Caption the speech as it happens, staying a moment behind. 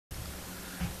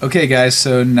Okay guys,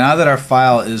 so now that our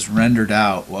file is rendered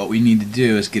out, what we need to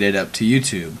do is get it up to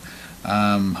YouTube.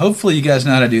 Hopefully you guys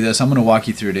know how to do this. I'm going to walk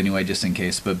you through it anyway just in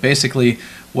case. But basically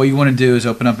what you want to do is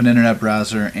open up an internet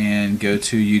browser and go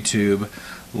to YouTube,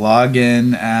 log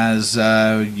in as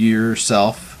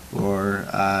yourself or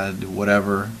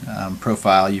whatever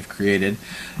profile you've created,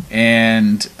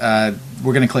 and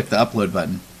we're going to click the upload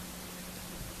button.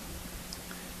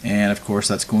 And of course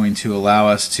that's going to allow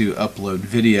us to upload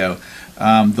video.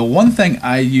 The one thing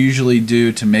I usually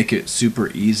do to make it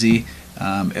super easy,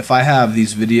 if I have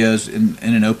these videos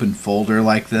in an open folder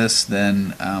like this,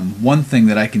 then one thing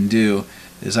that I can do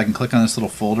is I can click on this little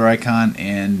folder icon,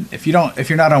 and if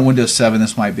you're not on Windows 7,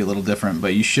 this might be a little different,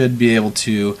 but you should be able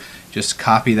to just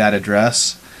copy that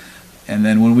address. And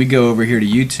then when we go over here to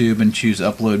YouTube and choose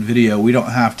upload video, we don't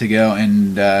have to go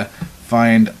and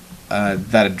find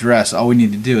that address. All we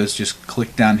need to do is just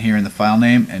click down here in the file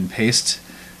name and paste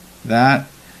that,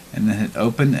 and then hit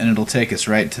open, and it'll take us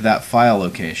right to that file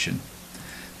location.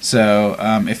 So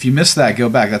if you missed that, go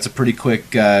back. That's a pretty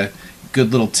quick good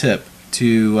little tip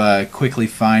to quickly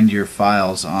find your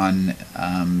files on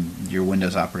your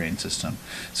Windows operating system.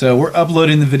 So we're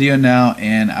uploading the video now,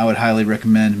 and I would highly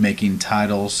recommend making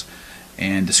titles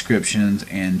and descriptions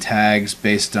and tags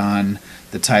based on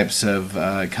the types of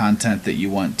content that you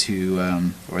want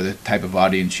to, or the type of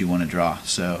audience you want to draw.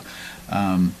 So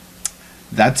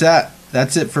that's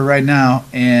it for right now,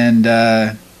 and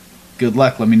good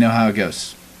luck. Let me know how it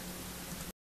goes.